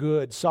you have a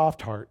good,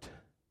 soft heart,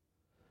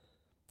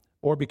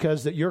 or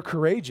because that you're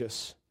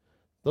courageous.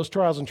 Those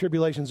trials and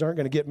tribulations aren't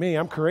going to get me.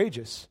 I'm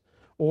courageous.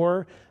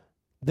 Or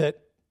that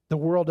the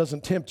world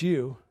doesn't tempt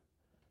you,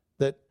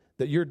 that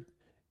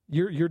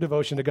your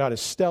devotion to God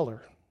is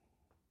stellar.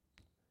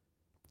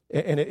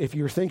 And if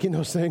you're thinking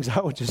those things,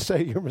 I would just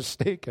say you're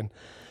mistaken,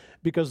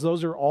 because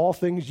those are all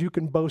things you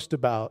can boast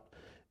about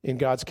in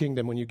God's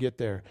kingdom when you get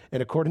there.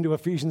 And according to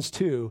Ephesians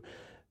 2,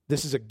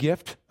 this is a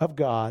gift of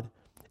God,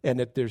 and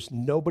that there's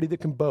nobody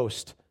that can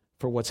boast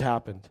for what's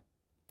happened.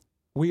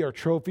 We are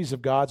trophies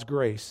of God's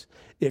grace.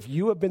 If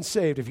you have been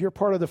saved, if you're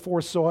part of the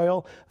fourth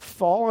soil,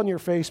 fall on your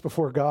face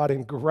before God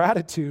in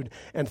gratitude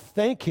and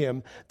thank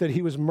Him that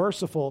He was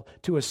merciful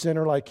to a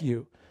sinner like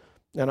you.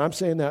 And I'm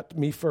saying that to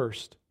me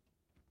first.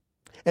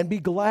 And be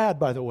glad,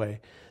 by the way,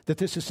 that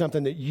this is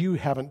something that you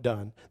haven't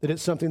done, that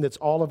it's something that's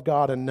all of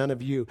God and none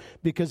of you.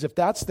 Because if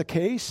that's the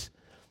case,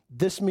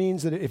 this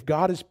means that if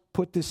God has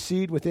put this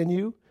seed within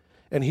you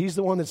and He's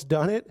the one that's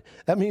done it,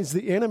 that means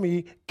the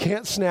enemy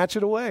can't snatch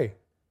it away.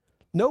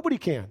 Nobody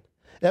can.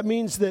 That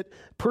means that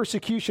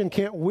persecution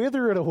can't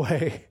wither it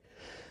away.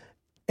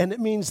 And it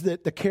means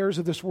that the cares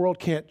of this world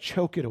can't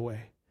choke it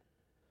away.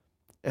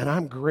 And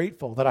I'm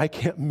grateful that I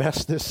can't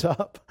mess this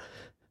up.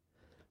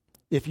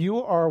 If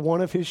you are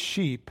one of His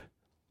sheep,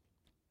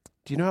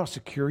 do you know how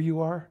secure you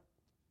are?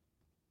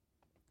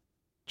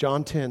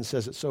 John 10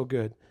 says it so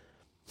good.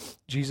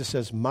 Jesus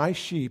says, my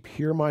sheep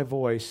hear my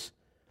voice,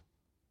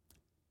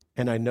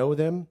 and I know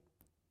them,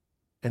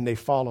 and they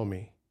follow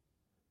me.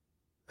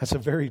 That's a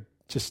very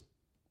just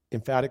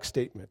emphatic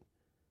statement.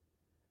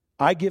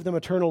 I give them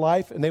eternal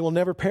life, and they will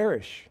never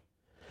perish,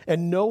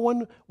 and no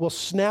one will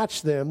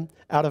snatch them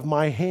out of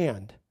my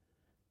hand.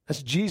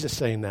 That's Jesus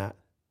saying that.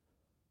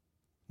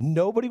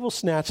 Nobody will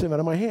snatch them out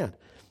of my hand.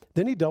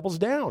 Then He doubles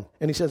down,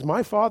 and He says,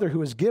 my Father who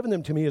has given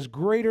them to me is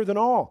greater than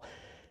all,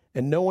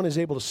 and no one is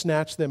able to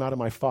snatch them out of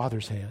my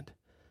Father's hand.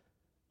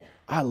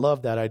 I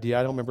love that idea.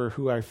 I don't remember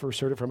who I first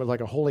heard it from. It was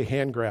like a holy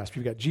hand grasp.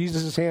 You've got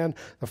Jesus' hand,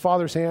 the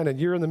Father's hand, and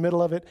you're in the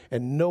middle of it,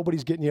 and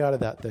nobody's getting you out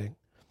of that thing.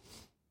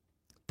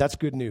 That's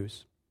good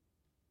news.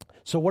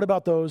 So what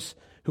about those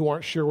who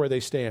aren't sure where they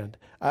stand?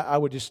 I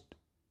would just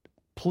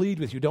plead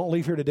with you, don't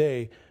leave here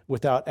today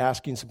without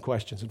asking some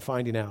questions and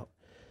finding out.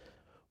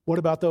 What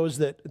about those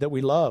that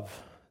we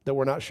love, that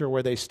we're not sure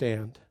where they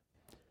stand?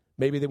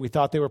 Maybe that we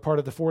thought they were part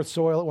of the fourth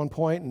soil at one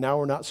point, and now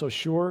we're not so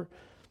sure.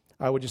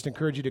 I would just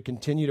encourage you to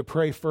continue to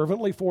pray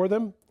fervently for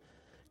them.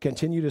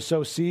 Continue to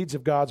sow seeds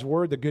of God's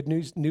word, the good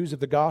news of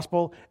the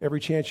gospel, every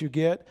chance you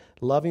get,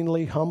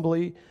 lovingly,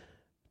 humbly,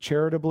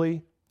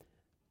 charitably,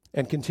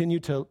 and continue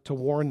to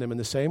warn them in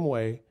the same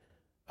way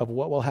of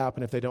what will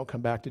happen if they don't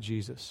come back to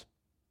Jesus.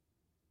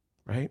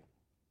 Right?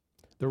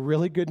 The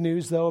really good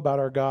news, though, about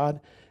our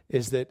God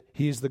is that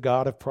He's the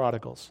God of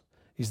prodigals.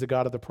 He's the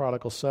God of the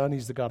prodigal son.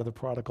 He's the God of the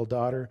prodigal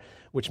daughter,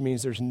 which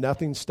means there's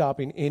nothing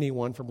stopping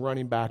anyone from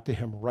running back to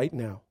Him right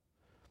now.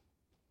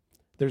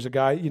 There's a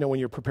guy, when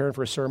you're preparing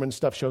for a sermon,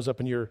 stuff shows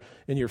up in your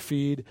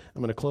feed.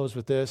 I'm going to close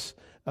with this.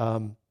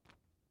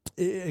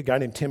 A guy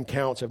named Tim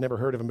Counts, I've never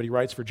heard of him, but he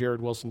writes for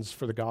Jared Wilson's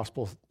For the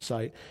Gospel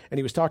site. And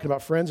he was talking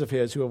about friends of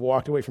his who have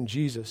walked away from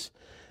Jesus.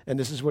 And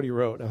this is what he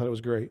wrote. I thought it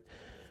was great.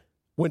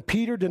 When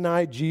Peter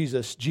denied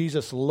Jesus,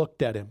 Jesus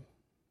looked at him.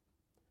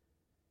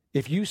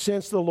 If you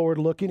sense the Lord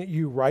looking at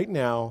you right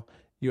now,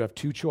 you have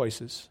two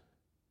choices.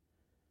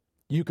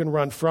 You can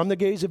run from the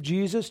gaze of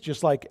Jesus,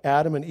 just like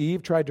Adam and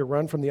Eve tried to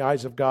run from the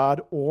eyes of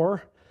God,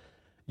 or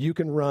you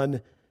can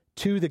run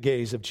to the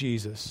gaze of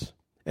Jesus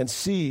and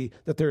see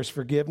that there is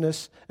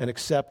forgiveness and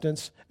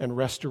acceptance and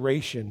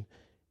restoration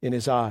in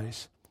His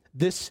eyes.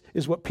 This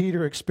is what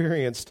Peter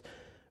experienced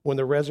when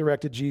the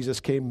resurrected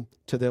Jesus came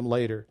to them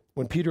later.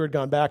 When Peter had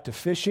gone back to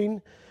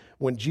fishing,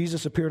 when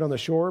Jesus appeared on the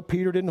shore,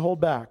 Peter didn't hold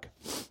back.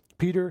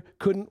 Peter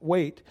couldn't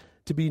wait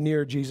to be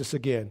near Jesus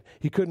again.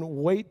 He couldn't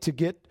wait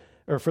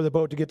for the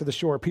boat to get to the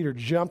shore. Peter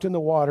jumped in the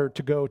water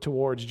to go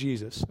towards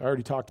Jesus. I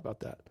already talked about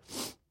that.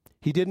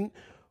 He didn't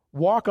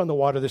walk on the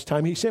water this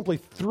time. He simply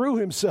threw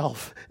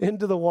himself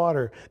into the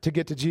water to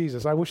get to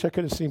Jesus. I wish I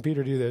could have seen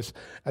Peter do this.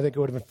 I think it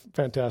would have been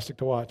fantastic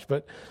to watch.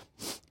 But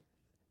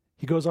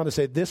he goes on to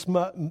say, this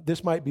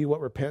might be what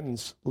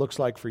repentance looks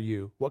like for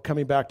you, what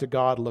coming back to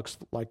God looks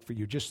like for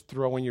you, just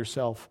throwing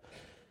yourself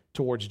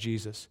towards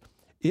Jesus.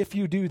 If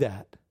you do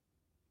that,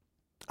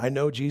 I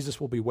know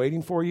Jesus will be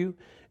waiting for you.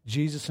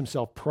 Jesus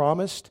Himself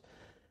promised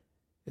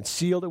and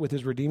sealed it with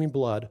his redeeming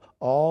blood.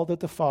 All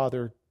that the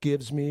Father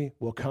gives me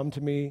will come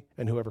to me,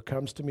 and whoever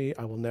comes to me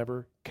I will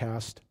never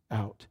cast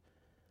out.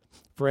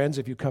 Friends,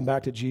 if you come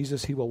back to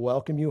Jesus, he will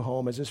welcome you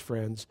home as his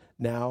friends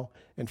now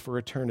and for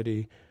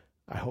eternity.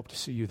 I hope to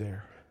see you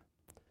there.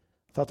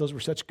 I thought those were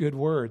such good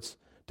words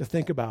to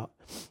think about.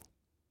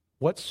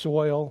 What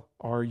soil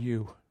are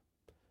you?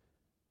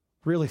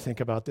 Really think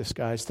about this,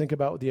 guys. Think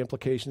about the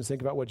implications.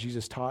 Think about what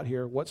Jesus taught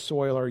here. What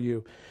soil are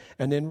you?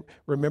 And then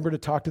remember to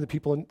talk to the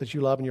people that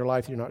you love in your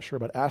life that you're not sure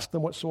about. Ask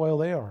them what soil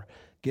they are.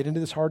 Get into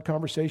this hard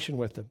conversation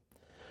with them.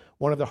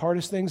 One of the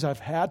hardest things I've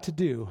had to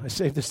do, I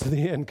save this to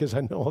the end because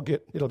I know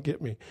it'll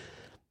get me,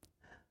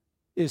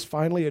 is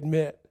finally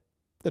admit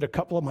that a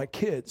couple of my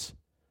kids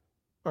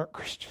aren't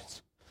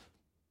Christians.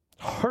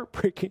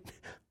 Heartbreaking.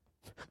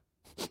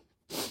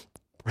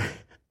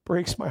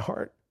 Breaks my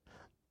heart.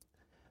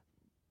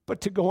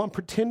 But to go on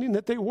pretending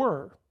that they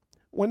were,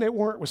 when they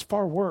weren't, was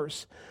far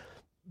worse.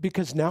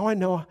 Because now I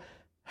know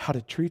how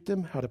to treat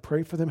them, how to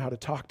pray for them, how to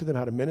talk to them,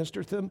 how to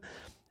minister to them.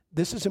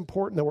 This is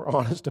important that we're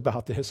honest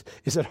about this.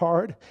 Is it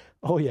hard?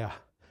 Oh yeah,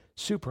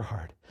 super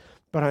hard.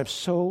 But I'm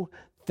so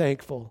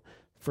thankful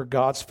for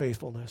God's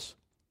faithfulness.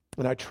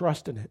 And I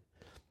trust in it.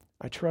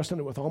 I trust in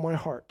it with all my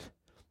heart.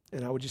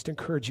 And I would just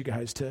encourage you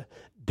guys to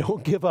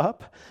don't give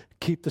up.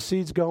 Keep the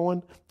seeds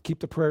going. Keep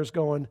the prayers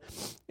going.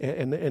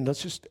 And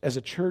let's just, as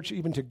a church,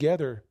 even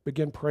together,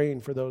 begin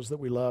praying for those that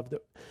we love,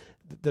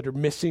 that are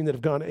missing, that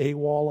have gone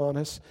AWOL on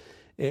us,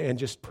 and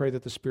just pray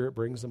that the Spirit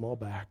brings them all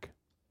back.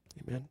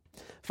 Amen.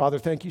 Father,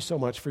 thank you so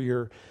much for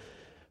your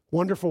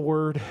wonderful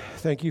word.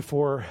 Thank you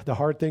for the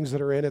hard things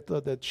that are in it,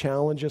 that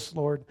challenge us,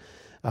 Lord.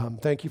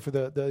 Thank you for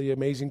the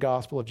amazing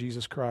gospel of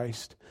Jesus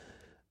Christ,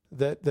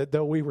 that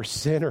though we were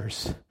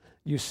sinners,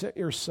 you sent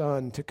your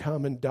Son to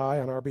come and die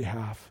on our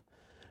behalf,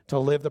 to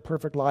live the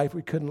perfect life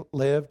we couldn't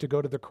live, to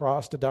go to the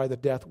cross, to die the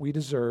death we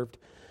deserved.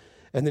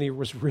 And then he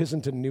was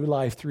risen to new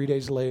life 3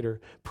 days later,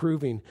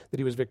 proving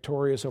that he was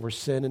victorious over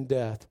sin and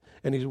death.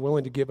 And he's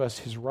willing to give us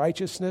his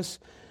righteousness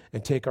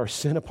and take our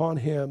sin upon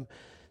him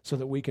so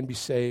that we can be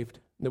saved,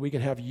 that we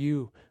can have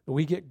you, that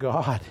we get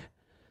God.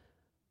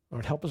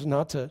 Lord, help us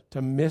not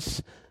to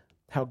miss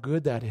how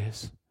good that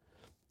is.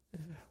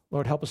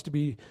 Lord, help us to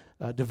be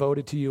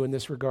devoted to you in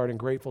this regard and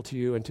grateful to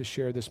you, and to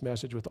share this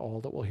message with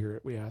all that will hear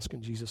it. We ask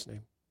in Jesus'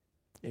 name.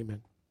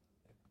 Amen.